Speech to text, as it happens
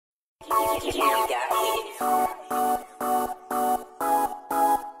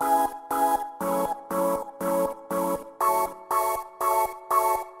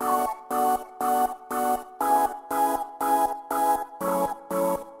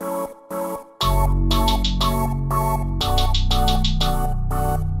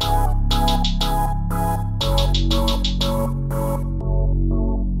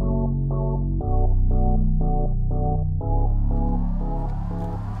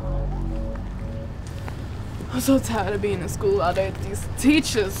I'm so tired of being in school all day with these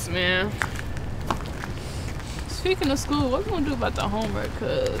teachers, man. Speaking of school, what we gonna do about the homework?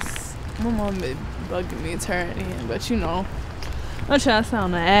 Cause my mom been bugging me to turn it in, but you know, I'm trying to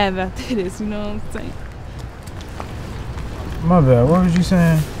sound the ab after this, you know what I'm saying? My bad, what was you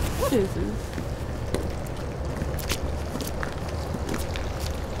saying? What is this?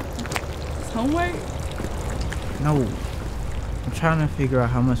 It's homework? No. I'm trying to figure out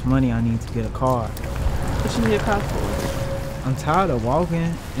how much money I need to get a car. What you need a car for? I'm tired of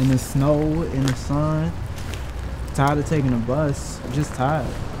walking in the snow, in the sun. Tired of taking a bus. I'm just tired.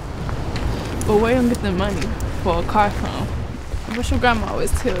 But where you gonna get the money for a car from? What your grandma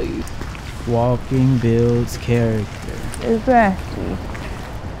always tell you? Walking builds character. Exactly.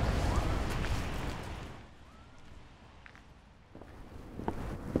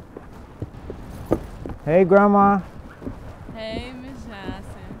 Hey, Grandma. Hey, Miss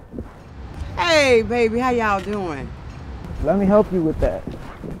Johnson. Hey, baby, how y'all doing? Let me help you with that.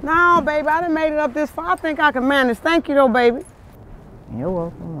 No, baby, I done made it up this far. I think I can manage. Thank you, though, baby. You're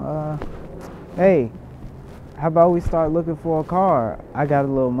welcome. Hey, how about we start looking for a car? I got a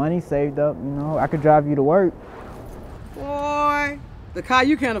little money saved up, you know. I could drive you to work. Boy, the car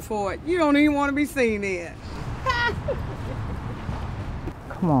you can't afford, you don't even want to be seen in.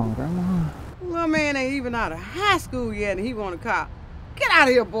 Come on, Grandma. Little man ain't even out of high school yet and he want a car. Get out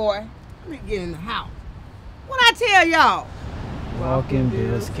of here, boy. Let me get in the house. What'd I tell y'all? Walking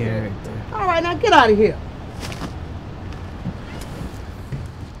builds character. All right, now get out of here.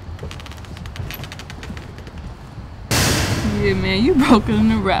 Yeah, man, you broker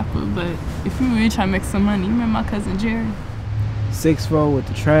than a rapper, but if you really trying to make some money, you remember my cousin Jerry? 6'4" with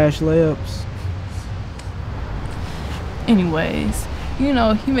the trash layups. Anyways, you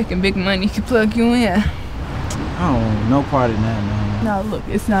know, he making big money, he can plug you in. I don't want no part in that, man. No, look,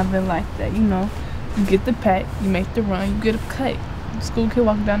 it's not been like that, you know. You get the pack, you make the run, you get a cut. School kid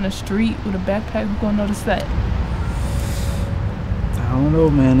walking down the street with a backpack, who's gonna know the set? I don't know,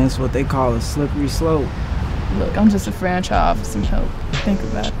 man. That's what they call a slippery slope. Look, I'm just a franchise for some help. Think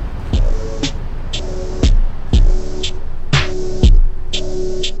about it.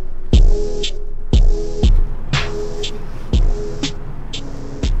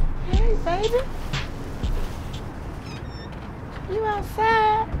 Hey, baby. You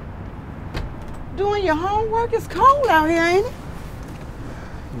outside doing your homework? It's cold out here, ain't it?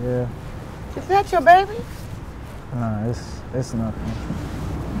 Yeah. Is that your baby? Nah, it's nothing.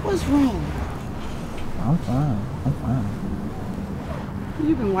 What's wrong? I'm fine.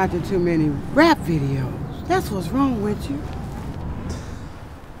 You've been watching too many rap videos. That's what's wrong with you.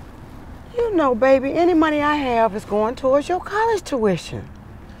 You know, baby, any money I have is going towards your college tuition.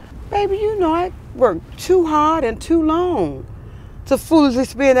 Baby, you know I worked too hard and too long to foolishly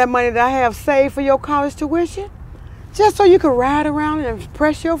spend that money that I have saved for your college tuition just so you could ride around and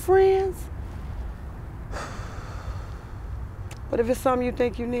impress your friends. But if it's something you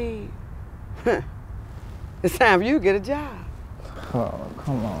think you need, it's time for you to get a job. Oh,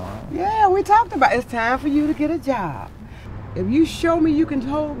 come on. Yeah, we talked about it. It's time for you to get a job. If you show me you can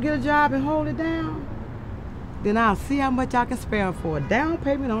get a job and hold it down, then I'll see how much I can spare for a down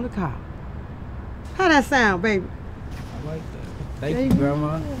payment on the car. How that sound, baby? I like that. Thank you,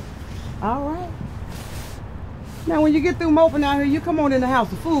 Grandma. All right. Now, when you get through moping out here, you come on in the house.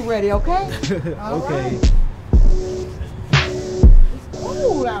 The food ready, okay? All Okay. Right. It's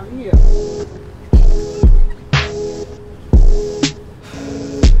cold out here.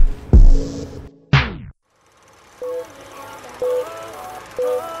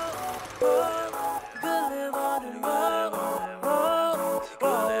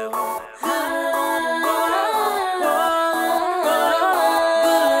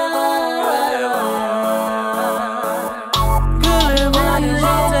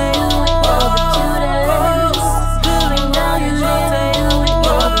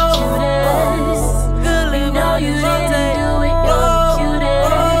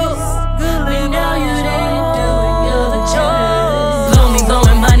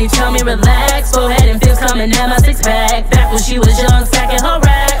 Relax, forehead and feels coming at my six pack. Back when she was young, stacking her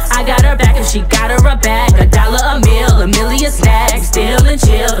racks. I got her back if she got her a bag. $1 a meal, a million snacks. Still and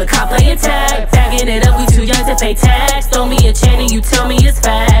chill, the cop playing tag. Bagging it up, we too young to pay tax. Throw me a chain and you tell me it's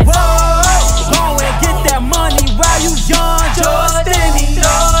facts. Whoa, go and get that money while you young, George Stinney.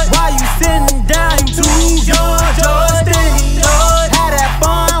 While you sitting down, you too young, George Stinney. Have that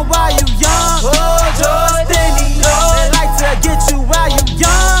fun while you young, George Stinney. They like to get you while you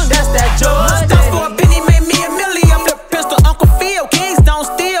young, that's that George Stinney. For a penny made me a milli, I'm the pistol Uncle Phil. Kings don't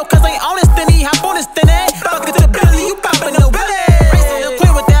steal, cause they own it, Stinney. Hop on it, Stinney. Fuck it to Billy, you poppin' a Willie. Racing the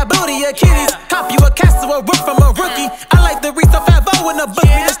queen with that booty, your kitties. Cop you a castle, a roof from a rookie. I like the Reese of Favo in the book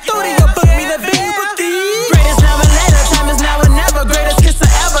me, the studio book me, the venue rookie. Greatest now and later, time is now and never. Greatest kiss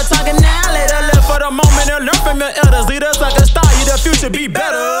ever, talking now later. Live for the moment and learn from your elders. Lead us like a star, you the future be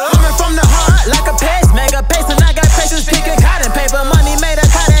better. Coming from the heart like a pacemaker, pacing. I got patience, picking cotton paper. Money made a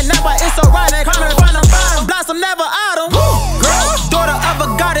cotton, now but it's alright. Coming from the bottom, blossom never autumn. Girl, daughter of a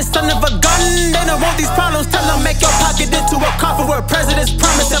goddess, son of a gun. They don't want these problems, tell them make your pocket into a coffin where presidents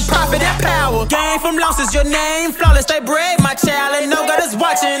promise and profit and power. Gain from losses, your name flawless. They brave, my child, and no God is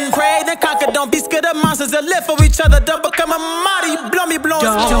watching. Pray and conquer, don't be scared of monsters that live for each other. Don't become a martyr, you blow me, blow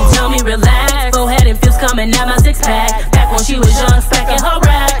Don't tell me relax. Forehead and feels coming out my six pack. Back when she was young, stacking her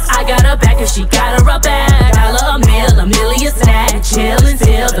racks. I got her back if she got her a bag. $1 a meal, a million snack. Chill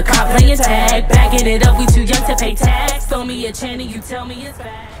until the cop playing tag. Bagging it up, we too young to pay tax. Throw me a chain and you tell me it's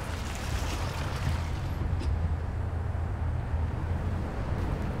back.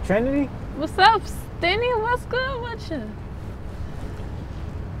 Trinity? What's up, Stinney? What's good with you?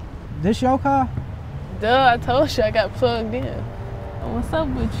 This your car? Duh, I told you I got plugged in. What's up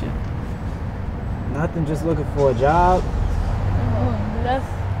with you? Nothing, just looking for a job. Oh,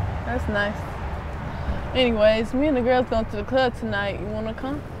 that's nice. Anyways, me and the girls going to the club tonight. You wanna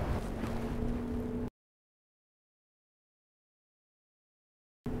come?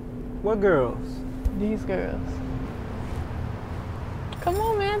 What girls? These girls. Come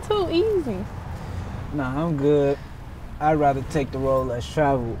on, man, too easy. Nah, I'm good. I'd rather take the road less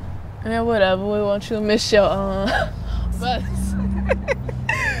traveled. Yeah, whatever. We want you to miss your bus.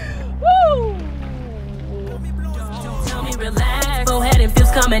 Woo! Don't tell me relax. Forehead and feels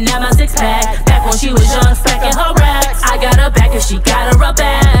coming out my six pack. Back when she was young, stacking her racks. I got her back if she got her a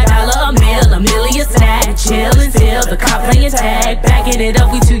bag. $1 a meal, a million snack. Chill until the cop playing tag. Bagging it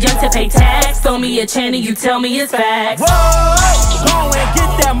up, we too young to pay tax. Throw me a chain and you tell me it's facts. Whoa, go and get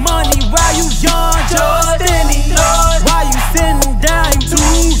that money while you young, George Stinney. While you sitting down, you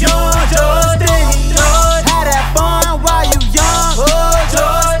too young, George Stinney. Have that fun while you young,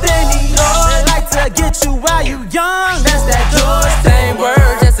 George Stinney. They like to get you while you young, that's that George Stinney. Same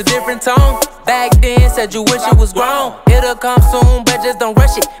word, just a different tone. Back then, said you wish it was grown. It'll come soon, but just don't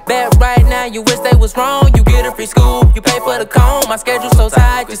rush it. Bet right now, you wish they was wrong. You get a free scoop, you pay for the comb. My schedule's so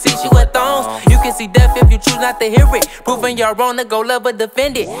tight, you see she wear thongs. You can see death if you choose not to hear it. Proving you're wrong to go love or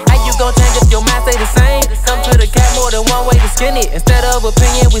defend it. How you gon' change if your mind stay the same? Come to the cat more than one way to skin it. Instead of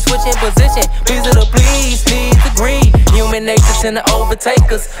opinion, we switching position. Please or the please, please agree. Human nature tend to overtake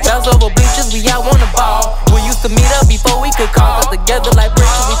us. Bounce over bleachers, we out on the ball. We used to meet up before we could call us together like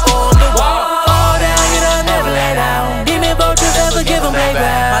bricks we fall on the wall. All down, you don't never lay down. Demon vultures ever give them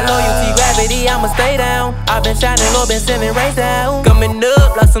playground. My loyalty, gravity, I'ma stay down. I've been shining, Lord, been sending rays down. Coming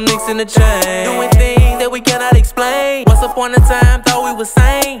up like some links in the chain. Doing things that we cannot explain. Once upon a time, thought we was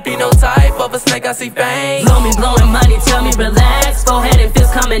sane. Be no type of a snake, I see fame. Blow me, blowing money, tell me relax. Forehead and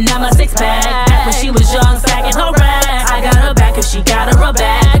feels coming out my six pack. Back when she was young, stacking her racks. I got her back if she got her a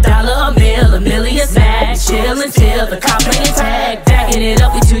bag. $1 a meal, a million snacks. Chill until the cop playing tag. Bagging it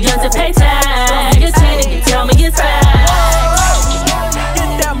up, we too young to pay tax. It's handing, you tell me it's facts.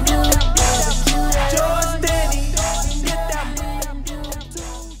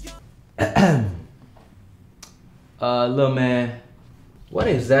 Little man, what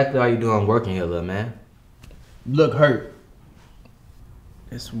exactly are you doing working here, little man? Look hurt.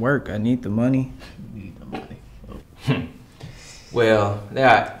 It's work. I need the money. Need the money. Well, there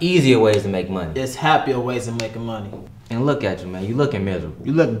are easier ways to make money. There's happier ways of making money. And look at you, man. You looking miserable.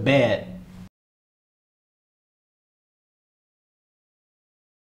 You look bad.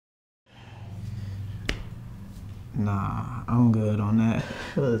 Nah, I'm good on that.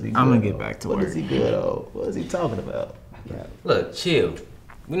 I'm gonna get back to work. What is he good on? What is he talking about? Yeah. Look, chill.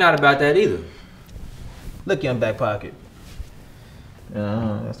 We're not about that either. Look in back pocket.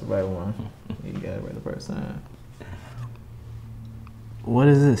 That's the right one. You got it right the first time. What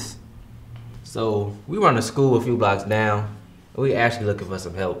is this? So, we run a school a few blocks down. We actually looking for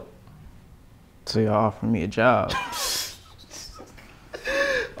some help. So y'all offering me a job?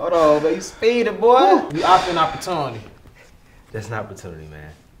 Hold on, man. You speeding, boy. You offering opportunity. That's an opportunity,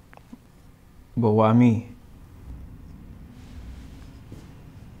 man. But why me?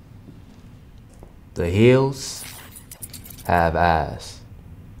 The hills have eyes.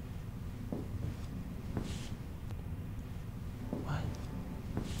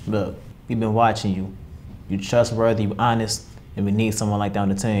 Look, we've been watching you. You trustworthy, you honest, and we need someone like that on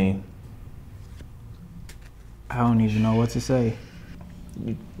the team. I don't even know what to say.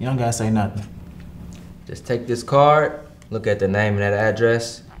 You don't gotta say nothing. Just take this card, look at the name and that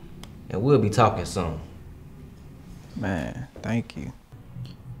address, and we'll be talking soon. Man, thank you.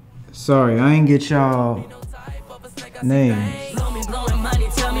 Sorry, I ain't get y'all names.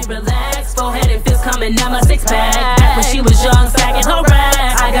 Tell me relax, forehead and fist coming out my six pack. Back when she was young, sagging her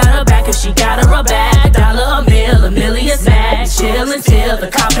rack. I got her back if she got her back. $1 a mill, $1 million smack. Chill until the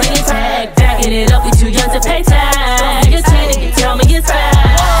cop playing tag. Backing it up, we too young to pay tax. You're tanning, you tell me it's back.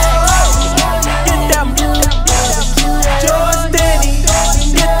 Get that George Stinney.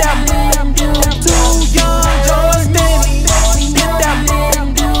 Get that too young, George Stinney. Get that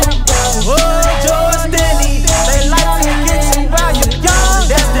George Stinney. They like to get you while you're young.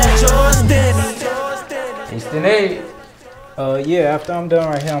 That's that George Stinney. Hey, Stinney. Yeah, after I'm done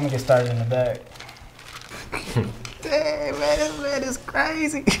right here, I'm gonna get started in the back. Dang, man, this man is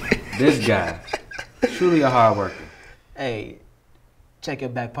crazy. This guy, truly a hard worker. Hey, check your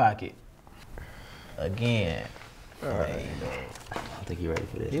back pocket. Again. Hey, I don't think you're ready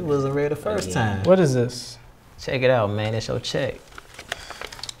for this. you wasn't ready the first time. What is this? Check it out, man. It's your check.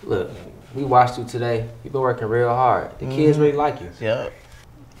 Look, we watched you today. You've been working real hard. The kids really like you. Yep.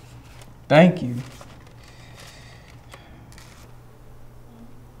 Thank you.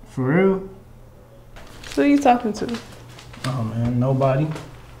 For real? Who you talking to? Oh man, nobody.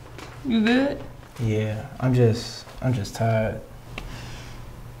 You good? Yeah, I'm just tired.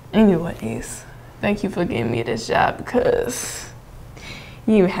 Anyways, thank you for giving me this job because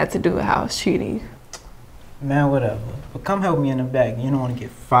you even had to do it how I was treating you. Man, whatever. But come help me in the back. You don't want to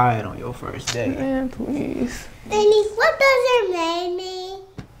get fired on your first day. Man, please. Danny, what does your name mean?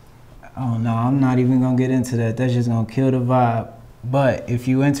 Oh no, I'm not even gonna get into that. That's just gonna kill the vibe. But if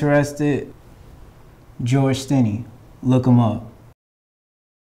you interested, George Stinney, look him up.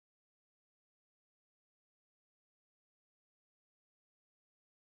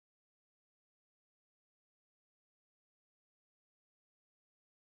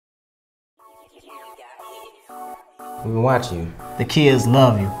 We've been watching you. The kids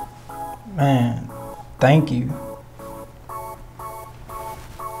love you. Man, thank you.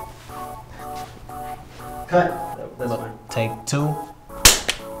 Cut. That's fine. Take 2.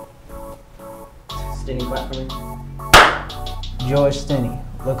 Stinney, clap for me. George Stinney,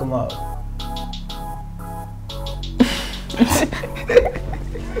 look him up.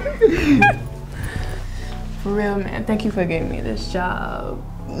 For real, man, thank you for giving me this job.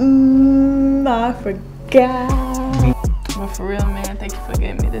 I forgot. But for real, man, thank you for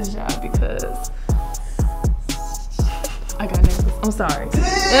giving me this job because I got nervous. I'm sorry.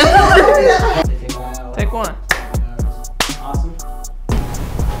 Take 1. Awesome.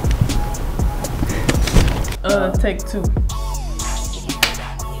 Take 2.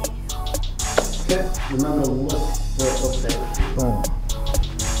 Okay. Remember to look for it over there. Boom.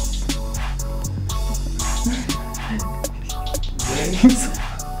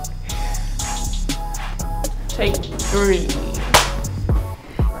 Take 3.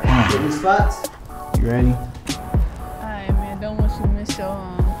 Any spots? You ready? Alright, man, don't want you to miss your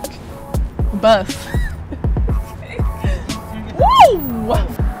bus. Woo!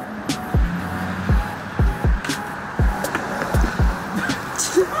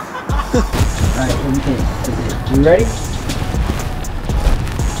 Alright, what do you think? You ready?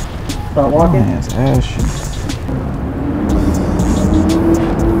 Start walking. That's ashy.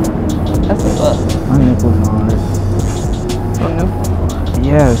 That's a bus. My nipples hard. Your nipples hard.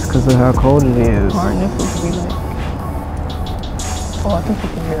 Yes, because of how cold it is. Hard nipples be like. Oh, I think you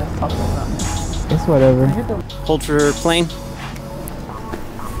can hear us talking about it. It's whatever. Hold for plane.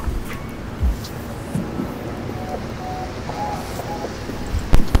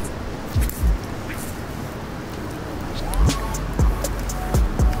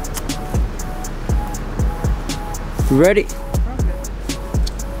 You ready?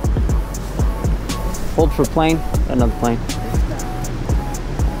 Hold for plane. Another plane.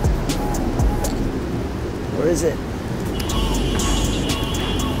 Where is it?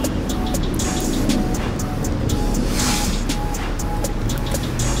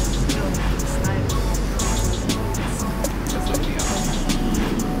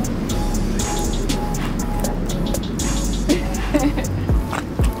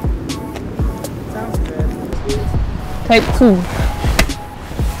 Take 2.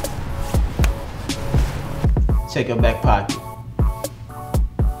 check your back pocket.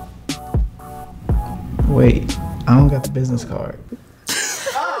 Wait, I don't got the business card.